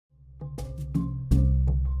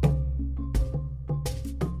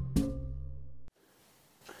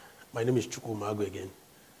My name is Chukwumago again.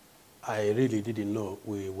 I really didn't know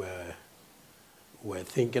we were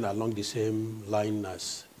thinking along the same line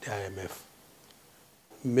as the IMF.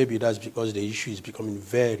 Maybe that's because the issue is becoming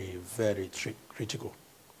very, very critical.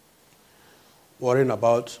 Worrying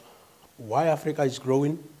about why Africa is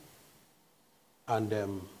growing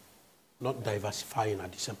and not diversifying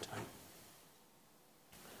at the same time.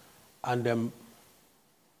 And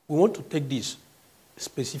we want to take this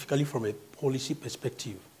specifically from a policy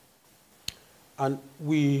perspective. And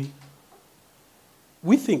we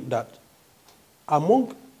think that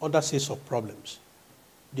among other sets of problems,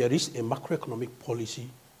 there is a macroeconomic policy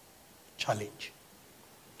challenge.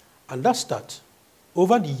 And that's that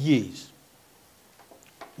over the years,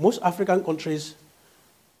 most African countries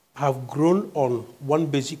have grown on one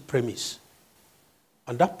basic premise.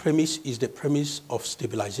 And that premise is the premise of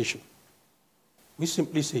stabilization, which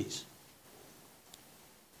simply says,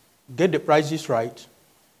 get the prices right,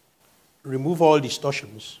 remove all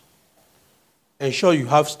distortions, ensure you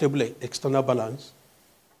have stable external balance,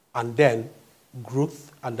 and then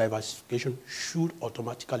growth and diversification should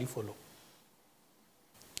automatically follow.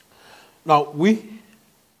 Now,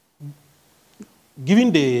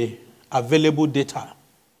 given the available data,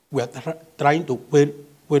 we are trying to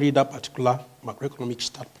query that particular macroeconomic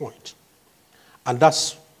start point. And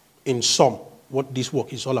that's, in sum, what this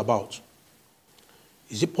work is all about.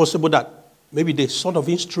 Is it possible that maybe the sort of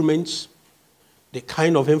instruments, the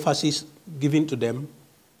kind of emphasis given to them,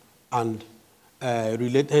 and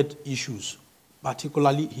related issues,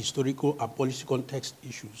 particularly historical and policy context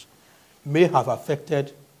issues, may have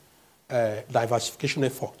affected diversification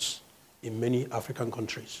efforts in many African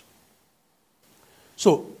countries?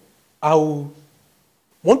 So I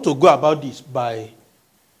want to go about this by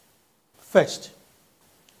first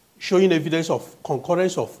showing evidence of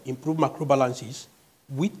concurrence of improved macro balances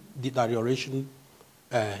with deterioration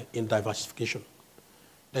in diversification.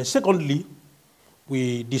 Then secondly,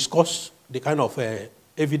 we discuss the kind of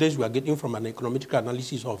evidence we are getting from an econometric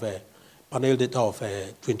analysis of panel data of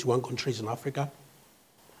 21 countries in Africa.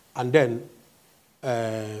 And then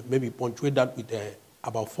maybe punctuate that with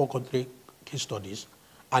about 4 country case studies.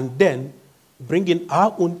 And then bring in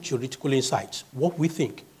our own theoretical insights, what we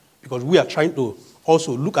think, because we are trying to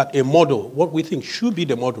also look at a model, what we think should be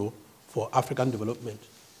the model for African development.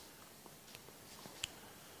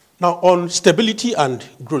 Now, on stability and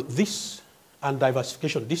growth, and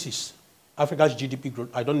diversification, this is Africa's GDP growth.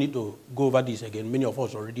 I don't need to go over this again. Many of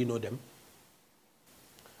us already know them.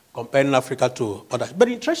 Comparing Africa to others. But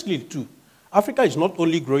interestingly, too, Africa is not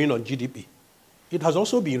only growing on GDP, it has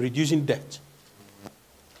also been reducing debt.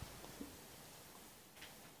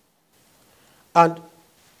 And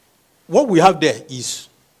what we have there is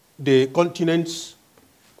the continent's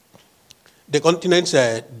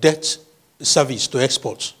debt service to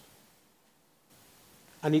exports.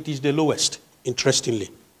 And it is the lowest,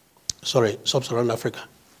 interestingly. Sorry, Sub-Saharan Africa,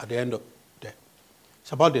 at the end of there.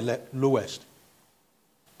 It's about the lowest.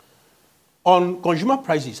 On consumer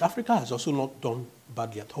prices, Africa has also not done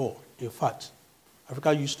badly at all. In fact,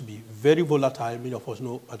 Africa used to be very volatile. Many of us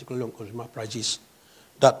know, particularly on consumer prices.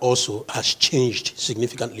 That also has changed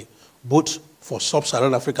significantly, both for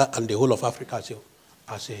Sub-Saharan Africa and the whole of Africa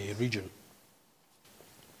as a region.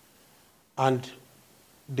 And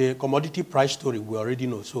the commodity price story we already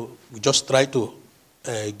know, so we just try to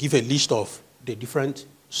give a list of the different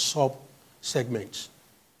sub-segments: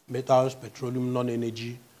 metals, petroleum,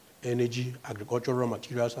 non-energy, energy, agricultural raw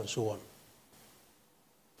materials, and so on.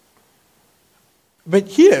 But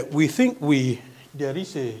here, we think there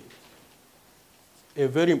is a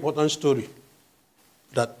very important story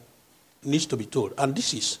that needs to be told. And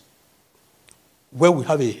this is where we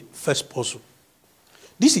have a first puzzle.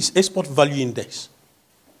 This is export value index.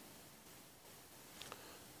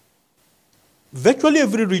 Virtually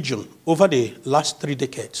every region over the last 3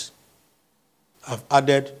 decades have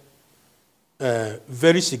added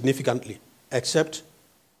very significantly, except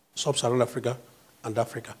Sub-Saharan Africa and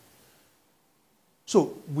Africa.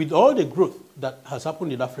 So with all the growth that has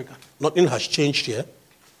happened in Africa, nothing has changed here,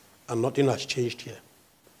 and nothing has changed here.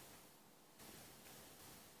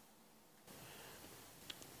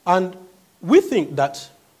 And we think that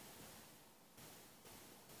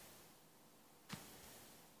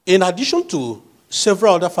in addition to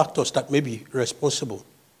several other factors that may be responsible,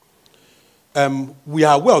 we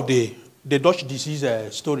are aware of the Dutch disease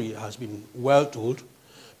story has been well told.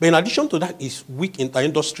 But in addition to that is weak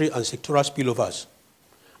inter-industry and sectoral spillovers.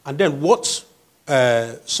 And then what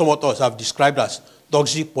some authors have described as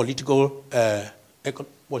toxic political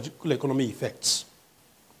economy effects.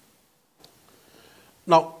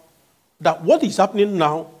 Now, that what is happening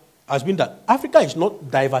now has been that Africa is not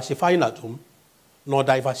diversifying at home, nor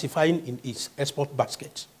diversifying in its export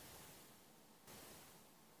basket.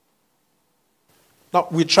 Now,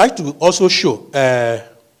 we try to also show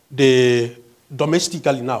the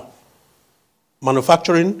domestically now,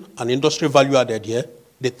 manufacturing and industry value added here,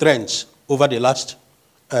 the trends over the last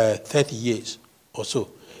 30 years or so.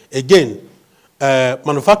 Again,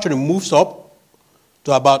 manufacturing moves up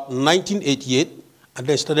to about 1988 and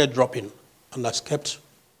then started dropping and has kept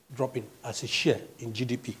dropping as a share in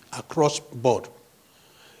GDP across board.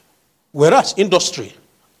 Whereas industry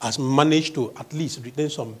has managed to at least retain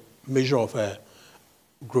some measure of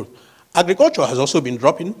growth. Agriculture has also been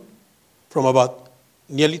dropping from about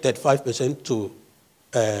nearly 35% to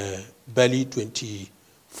barely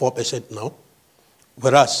 24% now,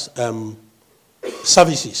 whereas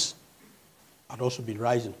services had also been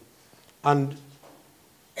rising. And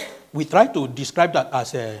we try to describe that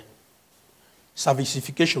as a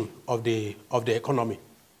servicification of the economy.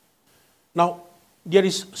 Now, there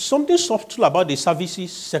is something subtle about the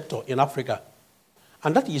services sector in Africa,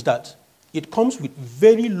 and that is that it comes with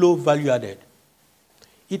very low value added.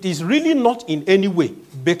 It is really not in any way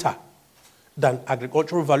better than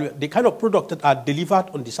agricultural value. The kind of products that are delivered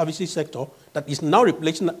on the services sector that is now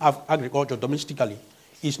replacing agriculture domestically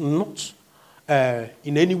is not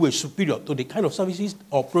in any way superior to the kind of services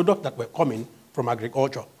or products that were coming from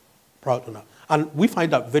agriculture prior to now. And we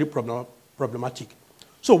find that very problematic.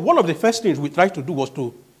 So one of the first things we tried to do was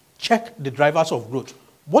to check the drivers of growth.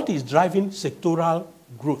 What is driving sectoral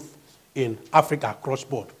growth in Africa across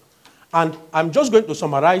board? And I'm just going to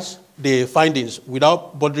summarize the findings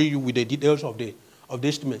without bothering you with the details of the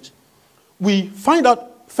estimates. We find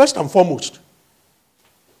out, first and foremost,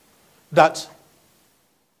 that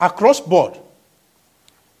across board,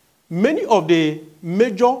 many of the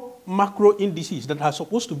major macro indices that are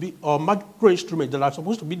supposed to be, or macro instruments that are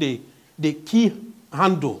supposed to be the key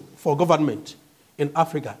handle for government in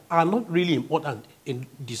Africa are not really important in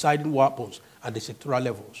deciding what happens at the sectoral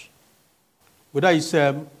levels. Whether it's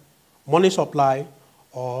money supply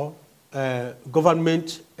or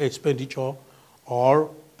government expenditure or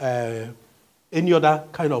any other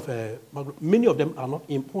kind of, many of them are not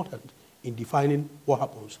important in defining what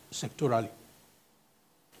happens sectorally.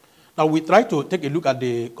 Now, we try to take a look at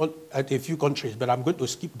a few countries, but I'm going to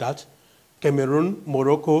skip that. Cameroon,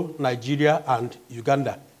 Morocco, Nigeria, and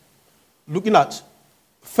Uganda. Looking at,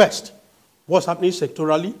 first, what's happening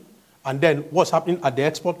sectorally, and then what's happening at the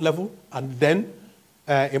export level, and then,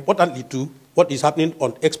 importantly too, what is happening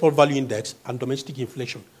on export value index and domestic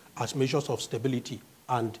inflation as measures of stability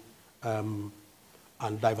and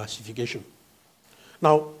diversification.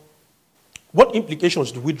 Now, what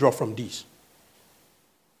implications do we draw from this?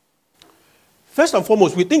 First and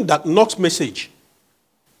foremost, we think that Knox's message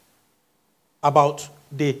about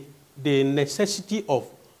the necessity of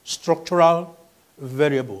structural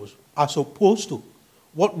variables as opposed to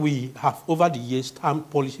what we have over the years termed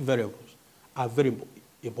policy variables are very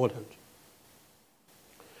important.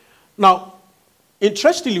 Now,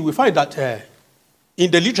 interestingly, we find that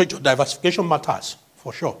in the literature, diversification matters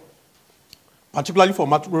for sure, particularly for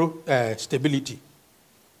macro stability.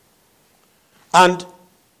 And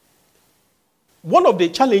one of the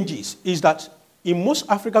challenges is that in most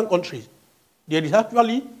African countries, there is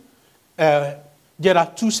actually, there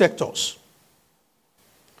are two sectors.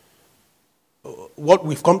 What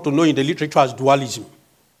we've come to know in the literature as dualism.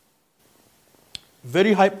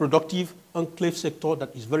 Very high productive enclave sector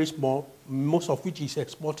that is very small, most of which is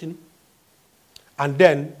exporting. And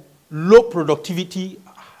then low productivity,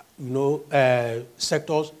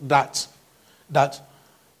 sectors that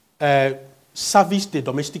service the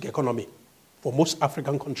domestic economy for most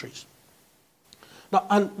African countries. Now,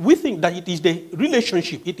 and we think that it is the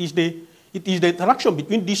relationship, it is the interaction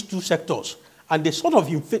between these two sectors and the sort of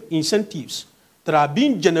incentives that are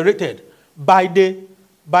being generated by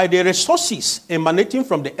the resources emanating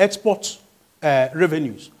from the export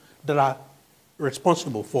revenues that are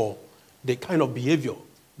responsible for the kind of behavior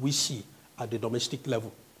we see at the domestic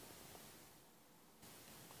level.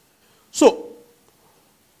 So,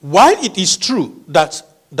 while it is true that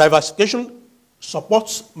diversification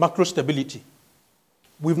supports macro stability,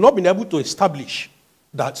 we've not been able to establish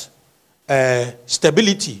that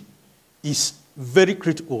stability is very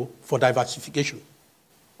critical for diversification,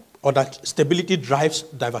 or that stability drives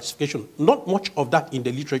diversification. Not much of that in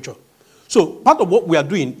the literature. So part of what we are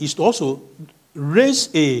doing is to also raise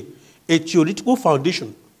a theoretical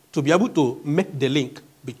foundation to be able to make the link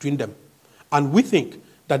between them. And we think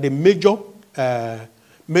that the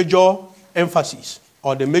major emphasis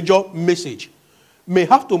or the major message may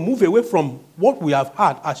have to move away from what we have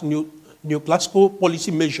had as neoclassical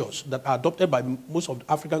policy measures that are adopted by most of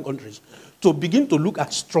the African countries to begin to look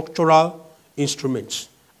at structural instruments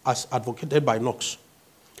as advocated by Knox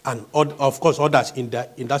and, of course, others in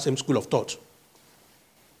that same school of thought.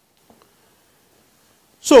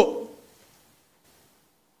 So,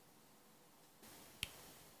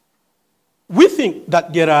 we think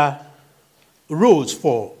that there are roles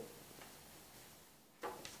for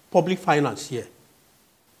public finance here.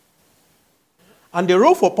 And the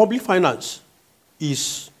role for public finance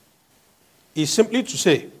is simply to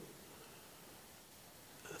say,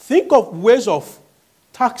 think of ways of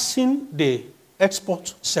taxing the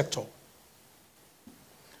export sector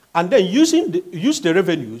and then use the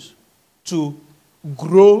revenues to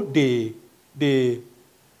grow the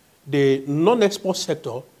non-export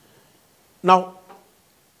sector. Now,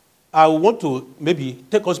 I want to maybe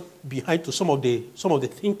take us behind to some of the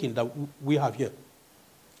thinking that we have here.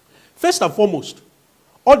 First and foremost,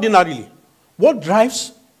 ordinarily, what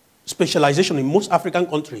drives specialization in most African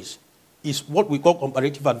countries is what we call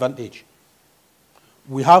comparative advantage.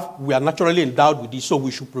 We are naturally endowed with this, so we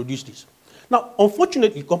should produce this. Now,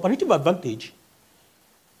 unfortunately, comparative advantage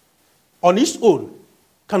on its own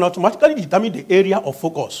can automatically determine the area of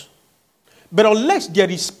focus. But unless there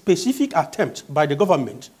is specific attempt by the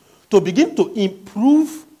government to begin to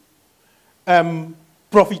improve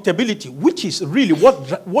profitability, which is really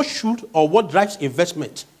what should or what drives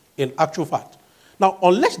investment in actual fact. Now,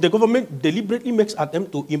 unless the government deliberately makes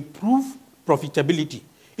attempt to improve profitability,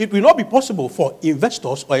 it will not be possible for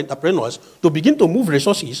investors or entrepreneurs to begin to move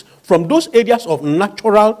resources from those areas of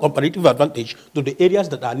natural comparative advantage to the areas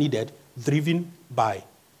that are needed, driven by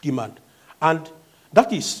demand. And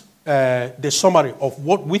that is the summary of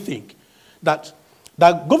what we think, that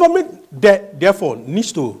government therefore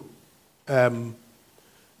needs to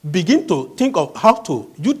begin to think of how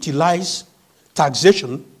to utilize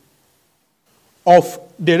taxation of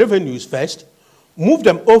the revenues first, move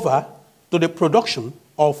them over to the production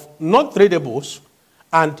of non-tradables,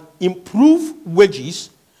 and improve wages.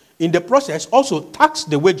 In the process, also tax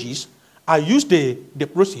the wages and use the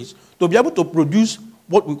proceeds to be able to produce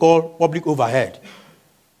what we call public overhead.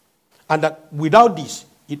 And that without this,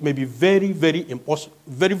 it may be very, very impossible,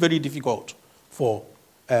 very, very difficult for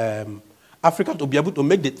Africa to be able to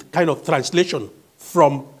make the kind of translation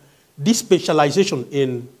from this specialization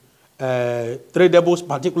in tradables,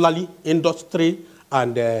 particularly industry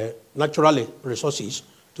and natural resources,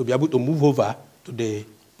 to be able to move over to the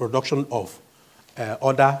production of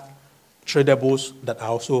other tradables that are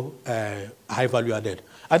also high value added.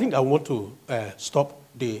 I think I want to stop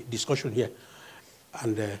the discussion here.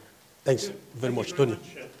 And thanks very much, Tony.